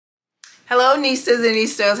Hello Nistas and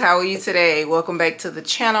Nistas, how are you today? Welcome back to the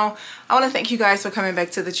channel. I want to thank you guys for coming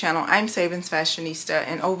back to the channel. I'm SavingsFashionista,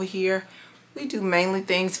 and over here we do mainly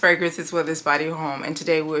things fragrances, whether it's body or home. And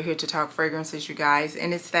today we're here to talk fragrances, you guys,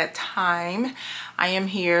 and it's that time. I am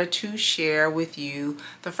here to share with you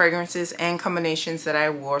the fragrances and combinations that I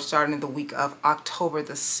wore starting the week of October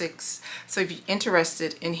the 6th. So if you're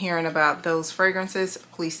interested in hearing about those fragrances,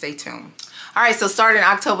 please stay tuned. All right, so starting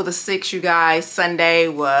October the 6th, you guys, Sunday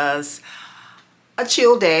was a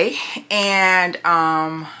chill day, and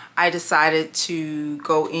I decided to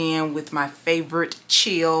go in with my favorite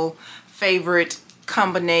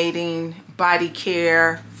combinating body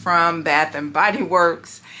care from Bath and Body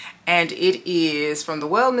Works, and it is from the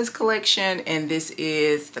Wellness Collection, and this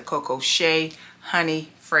is the Coco Shea Honey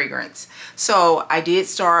fragrance. So I did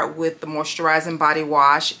start with the moisturizing body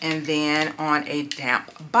wash, and then on a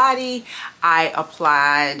damp body I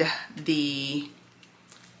applied the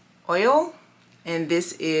oil, and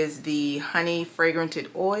this is the honey fragranted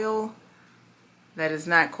oil that is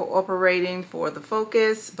not cooperating for the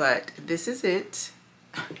focus, but this is it.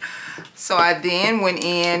 So I then went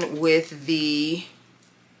in with the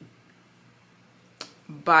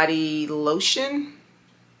body lotion,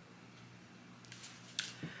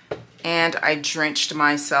 and I drenched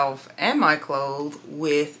myself and my clothes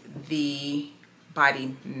with the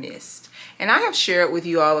body mist. And I have shared with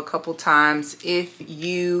you all a couple times, if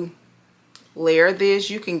you layer this,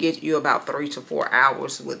 you can get you about 3 to 4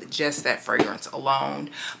 hours with just that fragrance alone.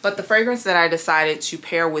 But the fragrance that I decided to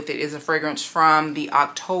pair with it is a fragrance from the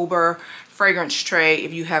October fragrance tray.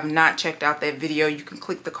 If you have not checked out that video, you can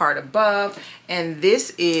click the card above. And this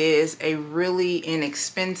is a really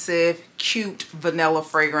inexpensive, cute vanilla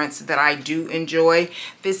fragrance that I do enjoy.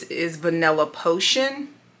 This is Vanilla Potion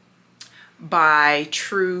by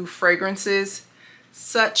True Fragrances.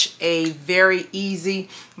 Such a very easy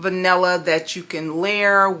vanilla that you can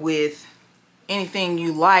layer with anything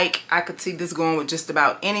you like. I could see this going with just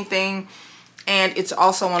about anything. And it's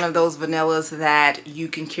also one of those vanillas that you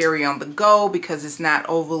can carry on the go because it's not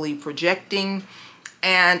overly projecting.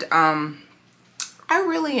 And I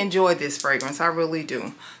really enjoy this fragrance. I really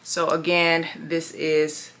do. So again, this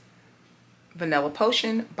is Vanilla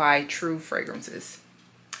Potion by True Fragrances.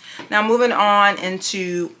 Now moving on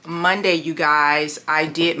into Monday, you guys, I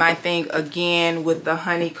did my thing again with the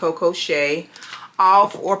Honey Coco Shea, all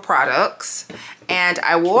 4 products. And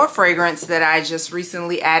I wore a fragrance that I just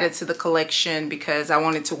recently added to the collection because I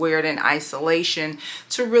wanted to wear it in isolation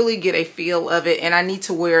to really get a feel of it. And I need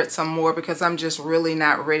to wear it some more because I'm just really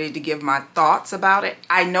not ready to give my thoughts about it.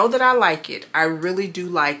 I know that I like it. I really do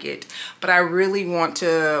like it. But I really want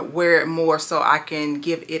to wear it more so I can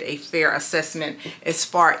give it a fair assessment as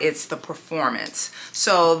far as the performance.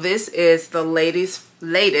 So this is the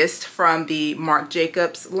latest from the Marc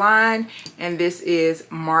Jacobs line, and this is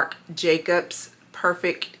Marc Jacobs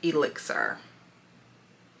Perfect Elixir.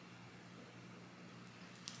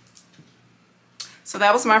 So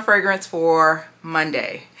that was my fragrance for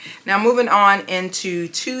Monday. Now moving on into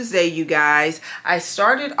Tuesday, you guys, I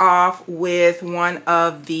started off with one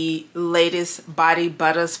of the latest body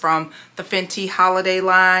butters from the Fenty Holiday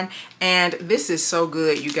line, and this is so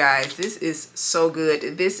good, you guys. This is so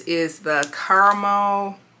good. This is the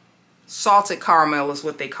caramel, salted caramel is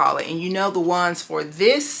what they call it. And you know, the ones for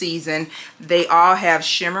this season, they all have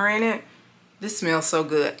shimmer in it. This smells so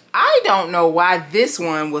good. I don't know why this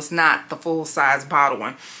one was not the full-size bottle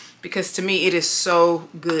one, because to me it is so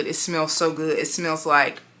good. It smells so good. It smells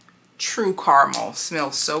like true caramel. It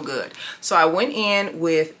smells so good. So I went in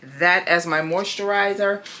with that as my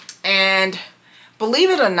moisturizer, and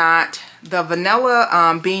believe it or not, the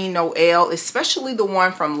Vanilla Bean Noel, especially the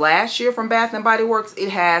one from last year from Bath and Body Works,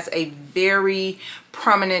 it has a very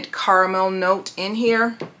prominent caramel note in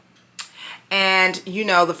here. And you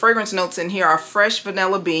know, the fragrance notes in here are fresh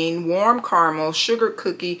vanilla bean, warm caramel, sugar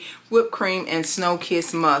cookie, whipped cream, and snow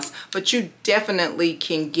kiss musk. But you definitely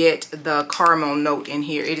can get the caramel note in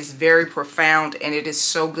here. It is very profound and it is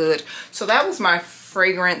so good. So that was my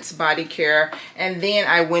fragrance body care. And then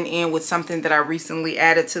I went in with something that I recently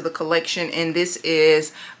added to the collection, and this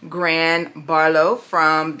is Grand Barlow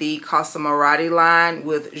from the Casa Marati line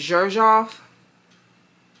with Xerjoff.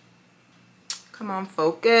 Come on,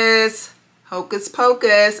 focus. Hocus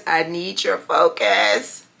pocus, I need your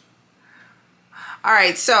focus. All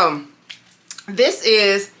right, so this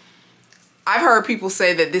is, I've heard people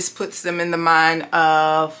say that this puts them in the mind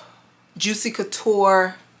of Juicy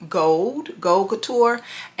Couture Gold Couture,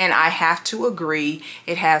 and I have to agree.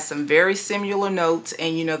 It has some very similar notes,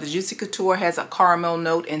 and you know, the Juicy Couture has a caramel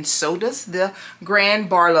note, and so does the Grand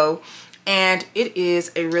Barlow. and it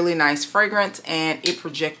is a really nice fragrance, and it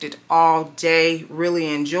projected all day.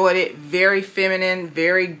 Really enjoyed it. Very feminine,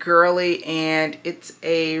 very girly, and it's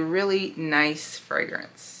a really nice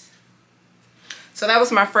fragrance. So that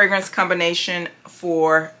was my fragrance combination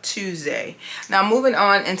for Tuesday. Now moving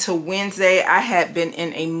on into Wednesday, I had been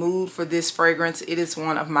in a mood for this fragrance. It is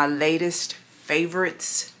one of my latest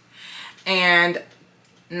favorites, and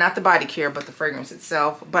not the body care but the fragrance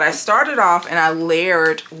itself. But I started off and I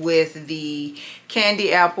layered with the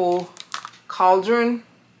Candy Apple Cauldron,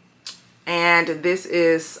 and this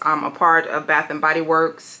is a part of Bath and Body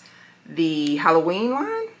Works, the Halloween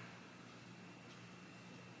line.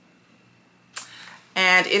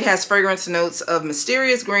 And it has fragrance notes of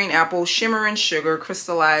mysterious green apple, shimmering sugar,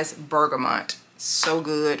 crystallized bergamot. So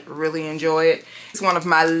good. Really enjoy it. It's one of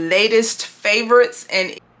my latest favorites,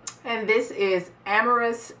 and this is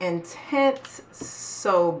Amorous Intense.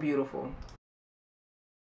 So beautiful.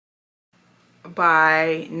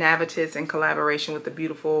 By Navitus in collaboration with the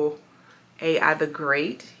beautiful AI the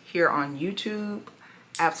Great here on YouTube.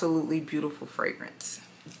 Absolutely beautiful fragrance.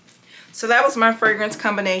 So that was my fragrance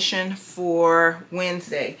combination for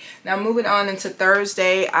Wednesday. Now moving on into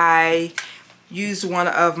Thursday, I used one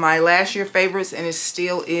of my last year favorites, and it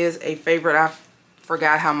still is a favorite. I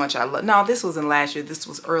forgot how much I love. No, this wasn't last year. This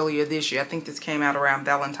was earlier this year. I think this came out around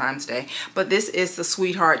Valentine's Day. But this is the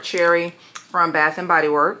Sweetheart Cherry from Bath and Body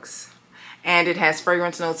Works. And it has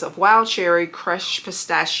fragrance notes of wild cherry, crushed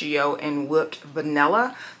pistachio, and whipped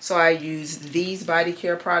vanilla. So I used these body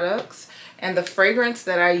care products. And the fragrance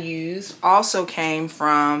that I used also came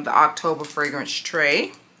from the October fragrance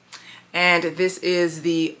tray. And this is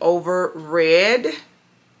the Over Red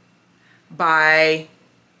by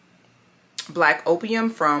Black Opium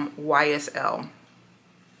from YSL.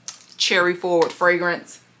 Cherry forward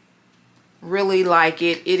fragrance. Really like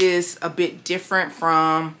it. It is a bit different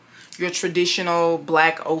from your traditional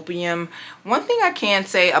Black Opium. One thing I can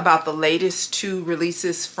say about the latest two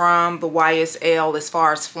releases from the YSL as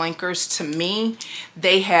far as flankers, to me,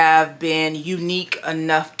 they have been unique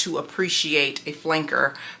enough to appreciate a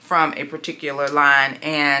flanker from a particular line,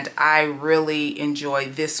 and I really enjoy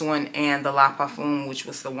this one and the La Parfum, which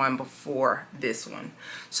was the one before this one.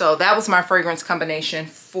 So that was my fragrance combination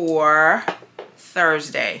for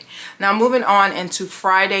Thursday. Now moving on into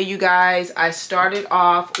Friday, you guys, I started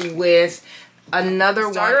off with another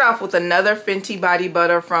Fenty body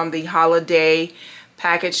butter from the holiday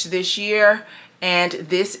package this year, and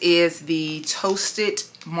this is the Toasted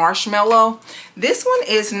Marshmallow. This one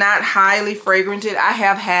is not highly fragranted. I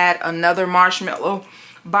have had another marshmallow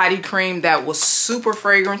body cream that was super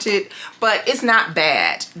fragranted, but it's not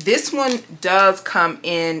bad. This one does come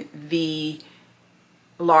in the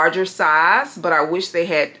larger size, but I wish they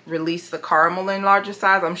had released the caramel in larger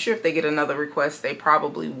size. I'm sure if they get another request, they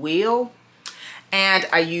probably will. And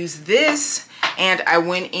I used this, and I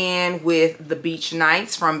went in with the Beach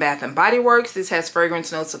Nights from Bath and Body Works. This has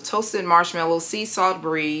fragrance notes of toasted marshmallow, sea salt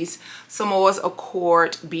breeze, Samoa's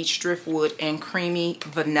Accord, beach driftwood, and creamy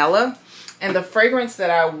vanilla. And the fragrance that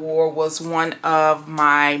I wore was one of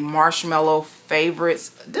my marshmallow favorites.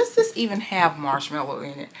 Does this even have marshmallow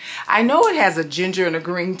in it? I know it has a ginger and a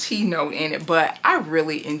green tea note in it, but I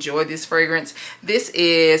really enjoy this fragrance. This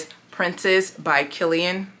is Princess by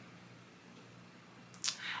Kilian.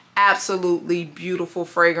 Absolutely beautiful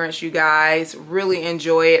fragrance, you guys. Really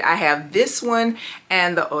enjoy it. I have this one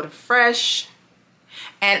and the Eau de Fresh.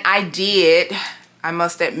 And I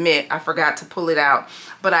must admit, I forgot to pull it out,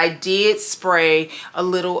 but I did spray a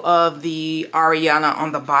little of the Ariana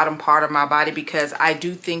on the bottom part of my body, because I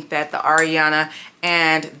do think that the Ariana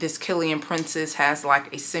and this Kilian Princess has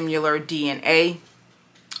like a similar DNA.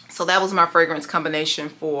 So that was my fragrance combination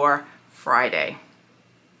for Friday.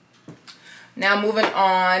 Now moving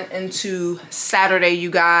on into Saturday,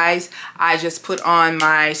 you guys, I just put on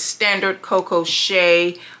my standard Coco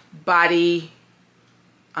Shea body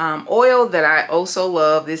oil that I also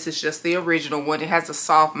love. This is just the original one. It has a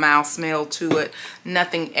soft, mild smell to it,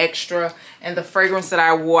 nothing extra. And the fragrance that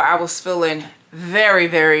I wore, I was feeling very,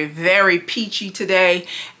 very, very peachy today,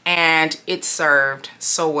 and it served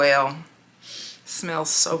so well. Smells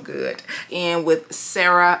so good. And with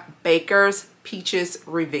Sarah Baker's Peaches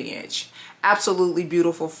Revenge. Absolutely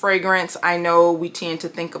beautiful fragrance. I know we tend to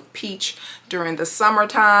think of peach during the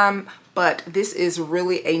summertime, but this is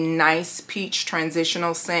really a nice peach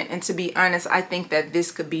transitional scent. And to be honest, I think that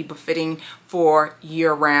this could be befitting for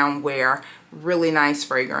year-round wear. really nice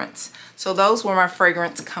fragrance. So those were my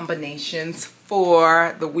fragrance combinations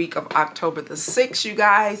for the week of October the 6th, you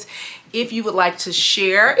guys. If you would like to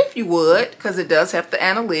share, if you would, because it does have the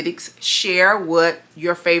analytics, share what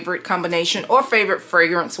your favorite combination or favorite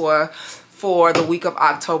fragrance were for the week of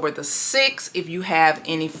October the 6th. If you have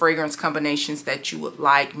any fragrance combinations that you would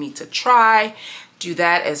like me to try, do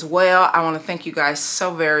that as well. I want to thank you guys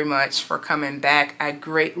so very much for coming back. I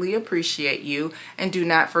greatly appreciate you. And do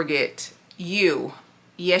not forget, you,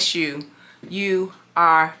 yes you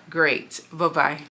are great. Bye-bye.